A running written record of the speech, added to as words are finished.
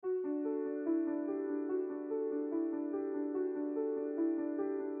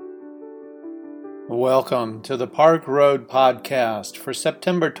Welcome to the Park Road Podcast for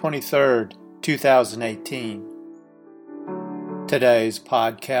September 23rd, 2018. Today's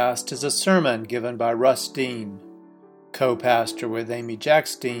podcast is a sermon given by Russ Dean, co-pastor with Amy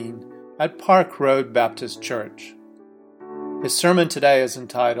Jacks Dean at Park Road Baptist Church. His sermon today is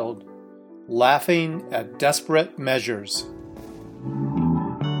entitled, Laughing at Desperate Measures.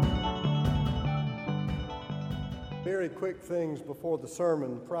 Very quick things before the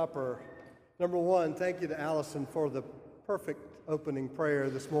sermon proper. Number one, thank you to Allison for the perfect opening prayer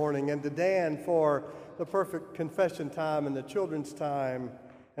this morning, and to Dan for the perfect confession time and the children's time,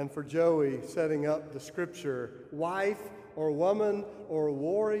 and for Joey setting up the scripture. Wife or woman or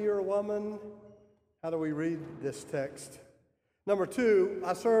warrior woman? How do we read this text? Number two,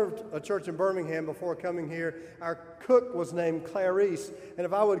 I served a church in Birmingham before coming here. Our cook was named Clarice, and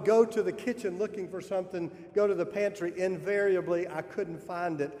if I would go to the kitchen looking for something, go to the pantry, invariably I couldn't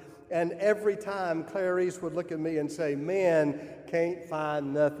find it. And every time Clarice would look at me and say, "Men can't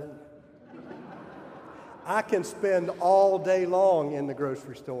find nothing." I can spend all day long in the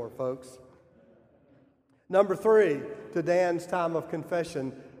grocery store, folks. Number three, to Dan's time of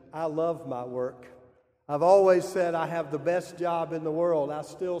confession, I love my work. I've always said I have the best job in the world. I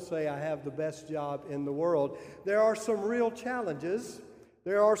still say I have the best job in the world. There are some real challenges.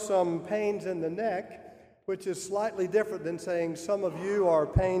 There are some pains in the neck, which is slightly different than saying some of you are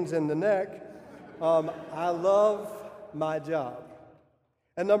pains in the neck. I love my job.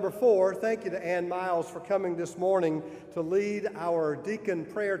 And number four, thank you to Ann Miles for coming this morning to lead our deacon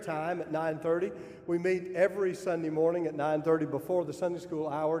prayer time at 9:30. We meet every Sunday morning at 9:30 before the Sunday school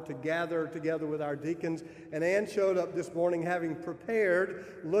hour to gather together with our deacons. And Ann showed up this morning having prepared,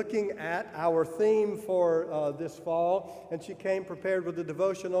 looking at our theme for this fall. And she came prepared with a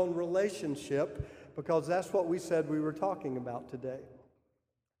devotion on relationship, because that's what we said we were talking about today.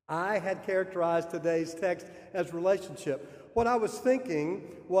 I had characterized today's text as relationship. What I was thinking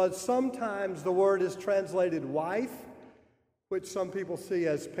was sometimes the word is translated wife, which some people see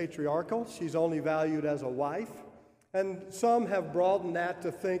as patriarchal. She's only valued as a wife. And some have broadened that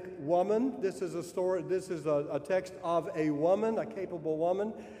to think woman. This is a text of a woman, a capable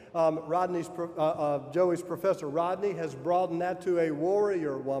woman. Joey's professor Rodney has broadened that to a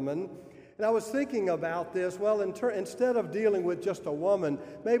warrior woman. And I was thinking about this, instead of dealing with just a woman,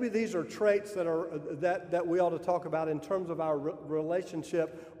 maybe these are traits that we ought to talk about in terms of our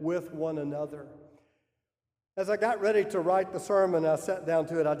relationship with one another. As I got ready to write the sermon, I sat down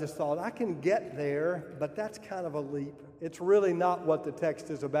to it, I just thought, I can get there, but that's kind of a leap. It's really not what the text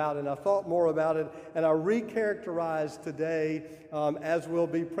is about, and I thought more about it, and I recharacterized today, as will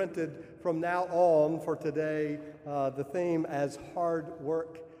be printed from now on for today, the theme as hard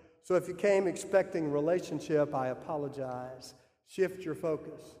work. So if you came expecting relationship, I apologize. Shift your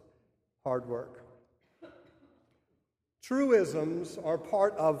focus. Hard work. Truisms are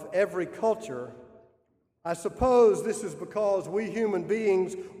part of every culture. I suppose this is because we human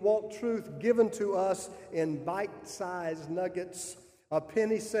beings want truth given to us in bite-sized nuggets. A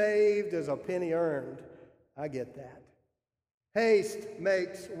penny saved is a penny earned. I get that. Haste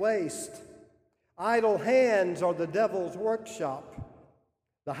makes waste. Idle hands are the devil's workshop.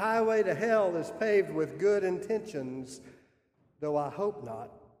 The highway to hell is paved with good intentions, though I hope not.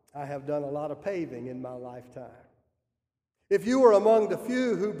 I have done a lot of paving in my lifetime. If you were among the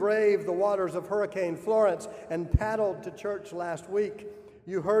few who braved the waters of Hurricane Florence and paddled to church last week,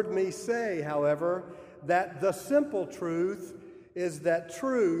 you heard me say, however, that the simple truth is that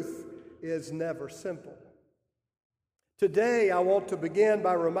truth is never simple. Today, I want to begin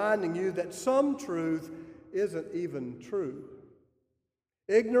by reminding you that some truth isn't even true.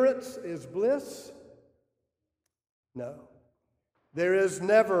 Ignorance is bliss? No. There is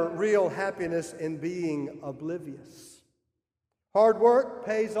never real happiness in being oblivious. Hard work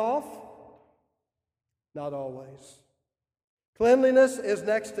pays off? Not always. Cleanliness is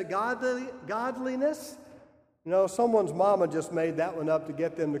next to godliness? You know, someone's mama just made that one up to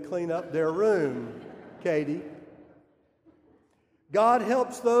get them to clean up their room, Katie. God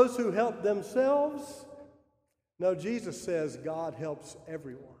helps those who help themselves? No, Jesus says God helps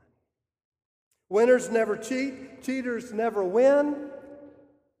everyone. Winners never cheat. Cheaters never win.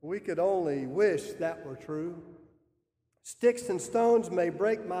 We could only wish that were true. Sticks and stones may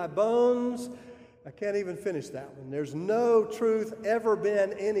break my bones. I can't even finish that one. There's no truth ever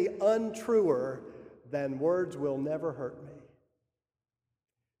been any untruer than words will never hurt me.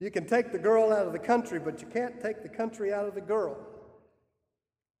 You can take the girl out of the country, but you can't take the country out of the girl.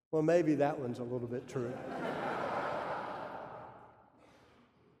 Well, maybe that one's a little bit true.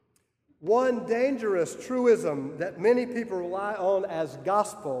 One dangerous truism that many people rely on as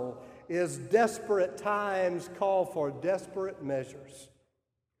gospel is desperate times call for desperate measures.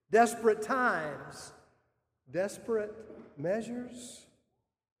 Desperate times, desperate measures?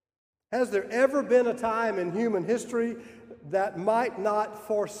 Has there ever been a time in human history that might not,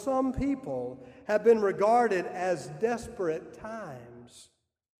 for some people, have been regarded as desperate times?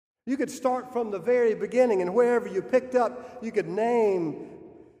 You could start from the very beginning, and wherever you picked up, you could name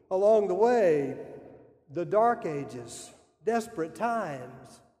along the way the Dark Ages, desperate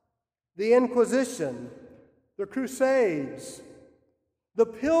times, the Inquisition, the Crusades, the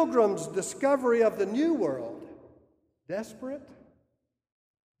Pilgrims' discovery of the New World. Desperate?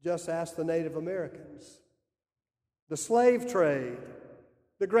 Just ask the Native Americans. The slave trade,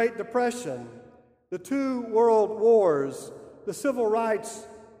 the Great Depression, the 2 world wars, the Civil Rights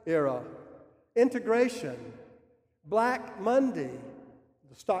era, integration, Black Monday,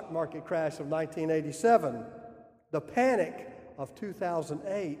 the stock market crash of 1987, the panic of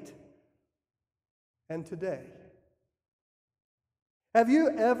 2008, and today. Have you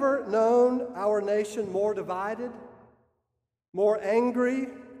ever known our nation more divided, more angry,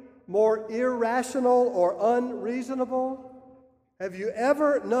 more irrational or unreasonable? Have you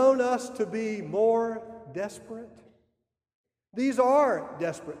ever known us to be more desperate? These are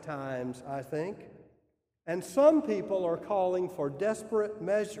desperate times, I think, and some people are calling for desperate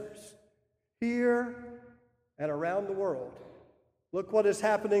measures here and around the world. Look what is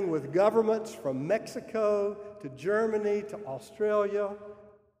happening with governments from Mexico to Germany to Australia,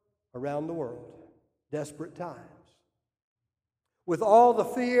 around the world. Desperate times. With all the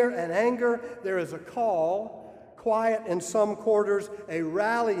fear and anger, there is a call, quiet in some quarters, a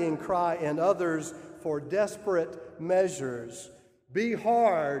rallying cry in others for desperate measures. Be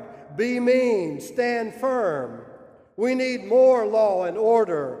hard, be mean, stand firm. We need more law and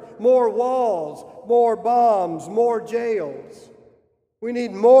order, more walls, more bombs, more jails. We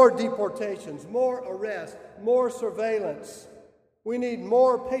need more deportations, more arrests, more surveillance. We need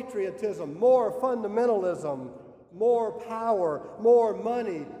more patriotism, more fundamentalism, more power, more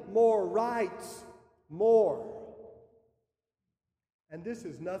money, more rights, more. And this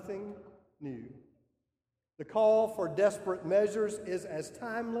is nothing new. The call for desperate measures is as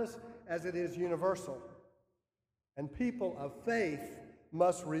timeless as it is universal. And people of faith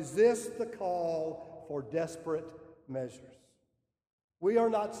must resist the call for desperate measures. We are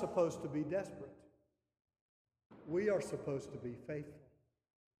not supposed to be desperate. We are supposed to be faithful.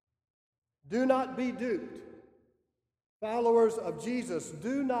 Do not be duped. Followers of Jesus,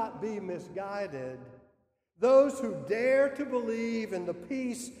 do not be misguided. Those who dare to believe in the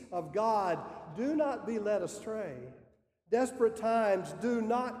peace of God, do not be led astray. Desperate times do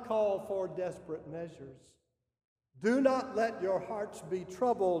not call for desperate measures. Do not let your hearts be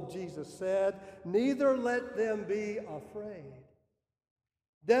troubled, Jesus said, neither let them be afraid.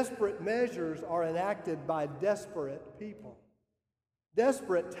 Desperate measures are enacted by desperate people.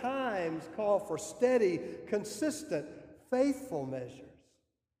 Desperate times call for steady, consistent, faithful measures.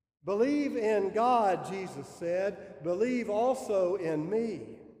 Believe in God, Jesus said. Believe also in me.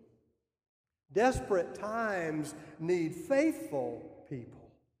 Desperate times need faithful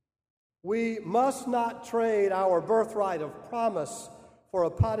people. We must not trade our birthright of promise for a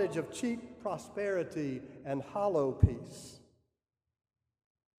pottage of cheap prosperity and hollow peace.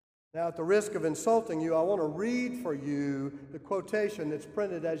 Now, at the risk of insulting you, I want to read for you the quotation that's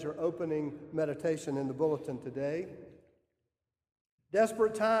printed as your opening meditation in the bulletin today.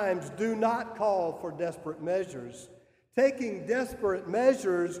 Desperate times do not call for desperate measures. Taking desperate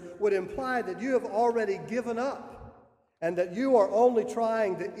measures would imply that you have already given up and that you are only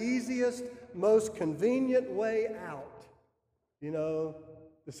trying the easiest, most convenient way out. You know,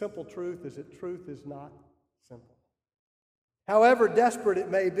 the simple truth is that truth is not simple. However desperate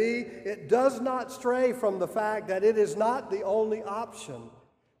it may be, it does not stray from the fact that it is not the only option.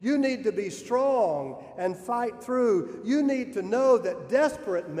 You need to be strong and fight through. You need to know that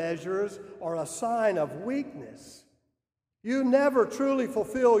desperate measures are a sign of weakness. You never truly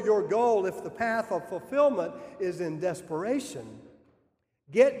fulfill your goal if the path of fulfillment is in desperation.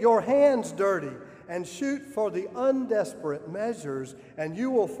 Get your hands dirty and shoot for the undesperate measures, and you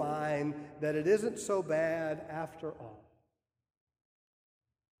will find that it isn't so bad after all.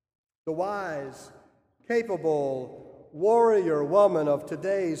 The wise, capable warrior woman of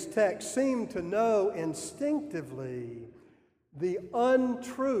today's text seemed to know instinctively the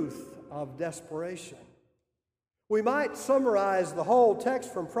untruth of desperation. We might summarize the whole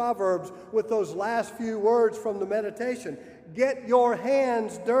text from Proverbs with those last few words from the meditation. Get your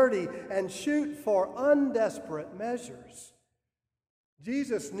hands dirty and shoot for undesperate measures.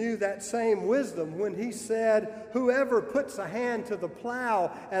 Jesus knew that same wisdom when he said, "Whoever puts a hand to the plow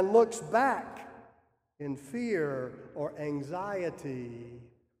and looks back in fear or anxiety,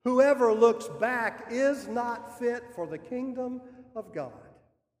 whoever looks back is not fit for the kingdom of God."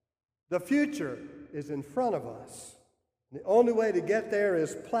 The future is in front of us. The only way to get there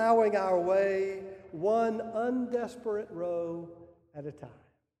is plowing our way one undesperate row at a time.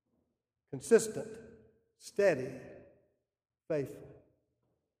 Consistent, steady, faithful.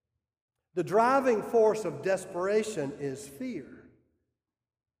 The driving force of desperation is fear.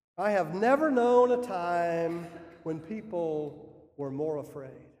 I have never known a time when people were more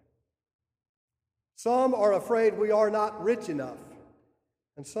afraid. Some are afraid we are not rich enough,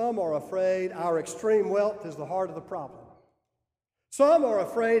 and some are afraid our extreme wealth is the heart of the problem. Some are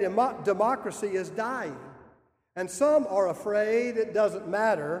afraid democracy is dying, and some are afraid it doesn't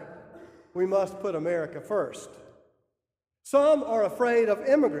matter, we must put America first. Some are afraid of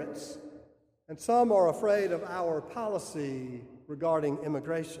immigrants, and some are afraid of our policy regarding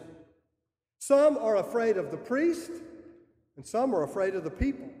immigration. Some are afraid of the priest, and some are afraid of the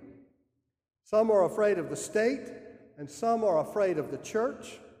people. Some are afraid of the state, and some are afraid of the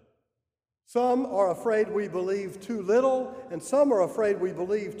church. Some are afraid we believe too little, and some are afraid we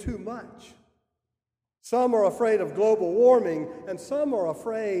believe too much. Some are afraid of global warming, and some are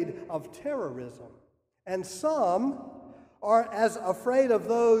afraid of terrorism. And some are as afraid of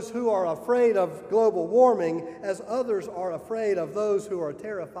those who are afraid of global warming as others are afraid of those who are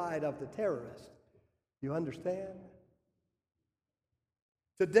terrified of the terrorists. You understand?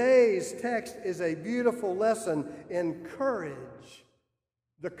 Today's text is a beautiful lesson in courage.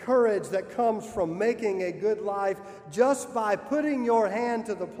 The courage that comes from making a good life just by putting your hand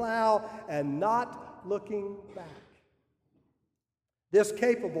to the plow and not looking back. This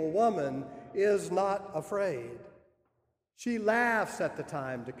capable woman is not afraid. She laughs at the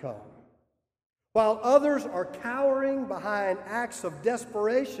time to come. While others are cowering behind acts of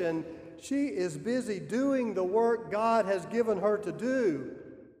desperation, she is busy doing the work God has given her to do.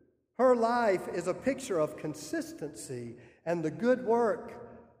 Her life is a picture of consistency and the good work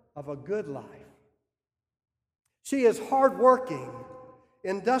of a good life. She is hardworking,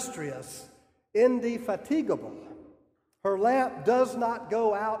 industrious, indefatigable. Her lamp does not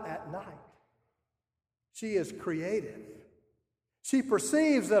go out at night. She is creative. She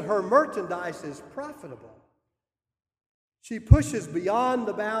perceives that her merchandise is profitable. She pushes beyond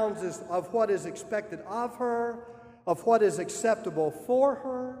the bounds of what is expected of her, of what is acceptable for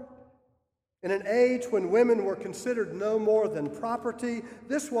her. In an age when women were considered no more than property,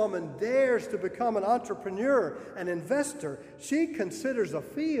 this woman dares to become an entrepreneur, an investor. She considers a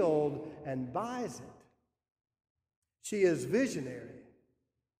field and buys it. She is visionary.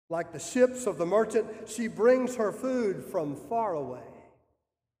 Like the ships of the merchant, she brings her food from far away.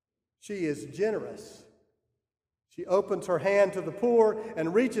 She is generous. She opens her hand to the poor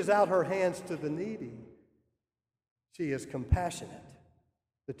and reaches out her hands to the needy. She is compassionate.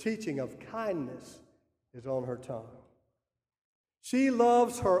 The teaching of kindness is on her tongue. She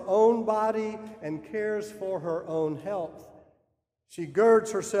loves her own body and cares for her own health. She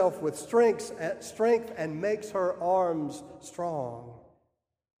girds herself with strength and makes her arms strong.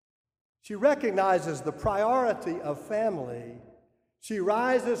 She recognizes the priority of family. She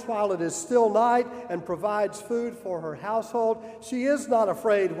rises while it is still night and provides food for her household. She is not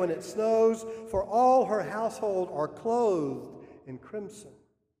afraid when it snows, for all her household are clothed in crimson.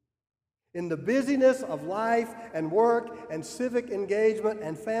 In the busyness of life and work and civic engagement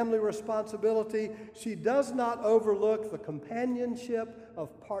and family responsibility, she does not overlook the companionship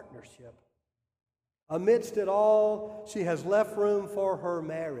of partnership. Amidst it all, she has left room for her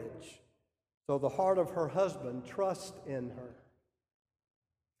marriage, so the heart of her husband trusts in her.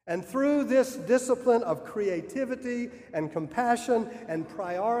 And through this discipline of creativity and compassion and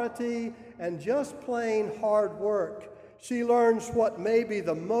priority and just plain hard work, she learns what may be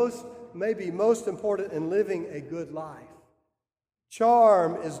most important in living a good life.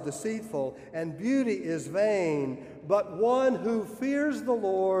 Charm is deceitful and beauty is vain, but one who fears the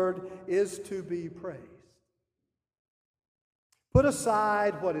Lord is to be praised. Put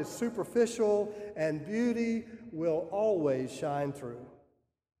aside what is superficial, and beauty will always shine through.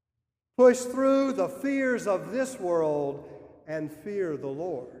 Push through the fears of this world and fear the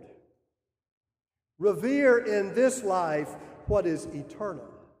Lord. Revere in this life what is eternal.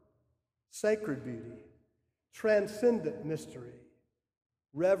 Sacred beauty, transcendent mystery,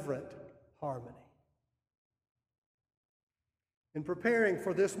 reverent harmony. In preparing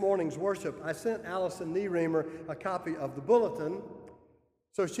for this morning's worship, I sent Allison Niereamer a copy of the bulletin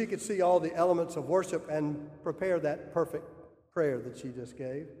so she could see all the elements of worship and prepare that perfect prayer that she just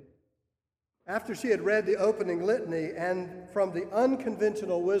gave. After she had read the opening litany and from the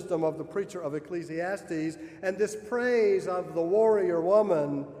unconventional wisdom of the preacher of Ecclesiastes and this praise of the warrior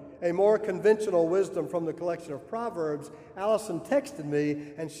woman, a more conventional wisdom from the collection of Proverbs, Allison texted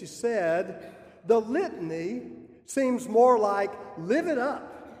me and she said, "The litany seems more like live it up,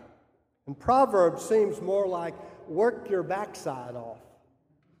 and Proverbs seems more like work your backside off."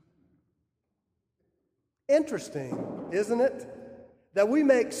 Interesting, isn't it, that we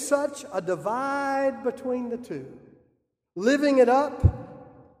make such a divide between the two, living it up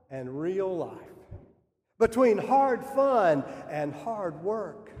and real life, between hard fun and hard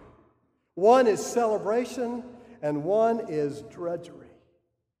work. One is celebration and one is drudgery.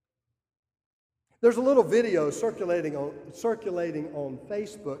 There's a little video circulating on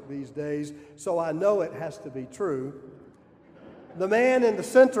Facebook these days, so I know it has to be true. The man in the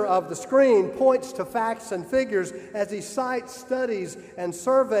center of the screen points to facts and figures as he cites studies and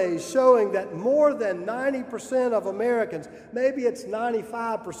surveys showing that more than 90% of Americans, maybe it's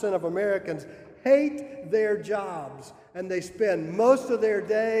 95% of Americans, hate their jobs, and they spend most of their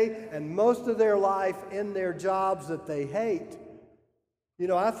day and most of their life in their jobs that they hate. You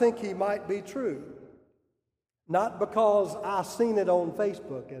know, I think he might be true. Not because I seen it on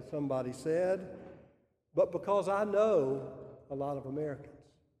Facebook, as somebody said, but because I know a lot of Americans.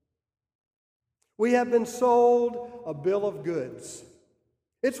 We have been sold a bill of goods.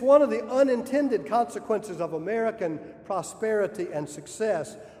 It's one of the unintended consequences of American prosperity and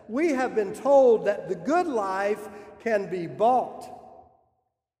success. We have been told that the good life can be bought.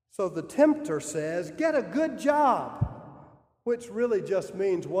 So the tempter says, get a good job, which really just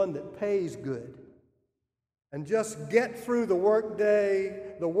means one that pays good. And just get through the work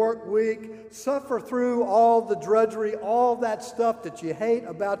day, the work week, suffer through all the drudgery, all that stuff that you hate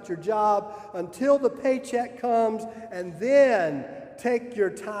about your job until the paycheck comes, and then take your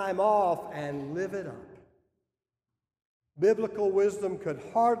time off and live it up. Biblical wisdom could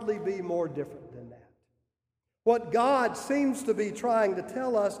hardly be more different than that. What God seems to be trying to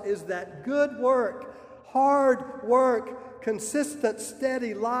tell us is that good work, hard work, consistent,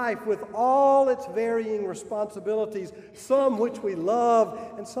 steady life with all its varying responsibilities, some which we love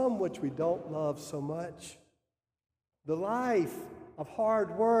and some which we don't love so much. The life of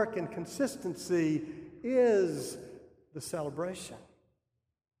hard work and consistency is the celebration.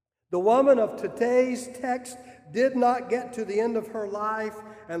 The woman of today's text did not get to the end of her life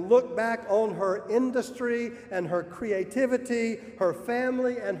and look back on her industry and her creativity, her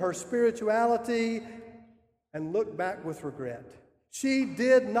family and her spirituality, and look back with regret. She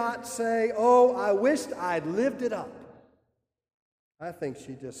did not say, "Oh, I wished I'd lived it up." I think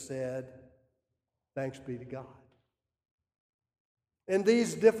she just said, "Thanks be to God." In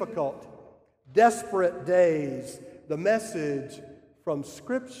these difficult, desperate days, the message from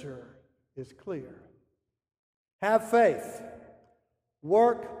Scripture is clear. Have faith,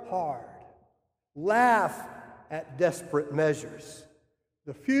 work hard, laugh at desperate measures.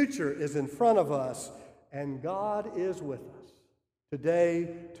 The future is in front of us, and God is with us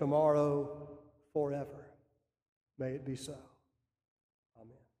today, tomorrow, forever. May it be so.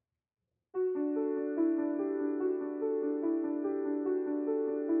 Amen.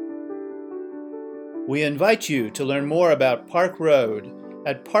 We invite you to learn more about Park Road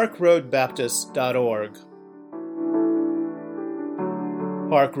at parkroadbaptist.org.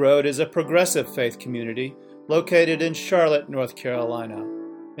 Park Road is a progressive faith community located in Charlotte, North Carolina,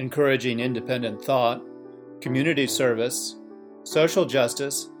 encouraging independent thought, community service, social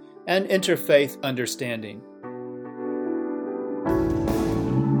justice, and interfaith understanding.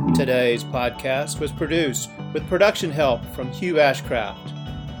 Today's podcast was produced with production help from Hugh Ashcraft,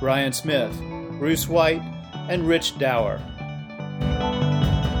 Brian Smith, Bruce White, and Rich Dower.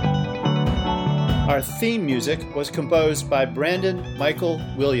 Our theme music was composed by Brandon Michael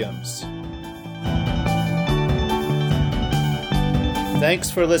Williams.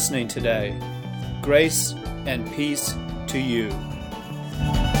 Thanks for listening today. Grace and peace to you.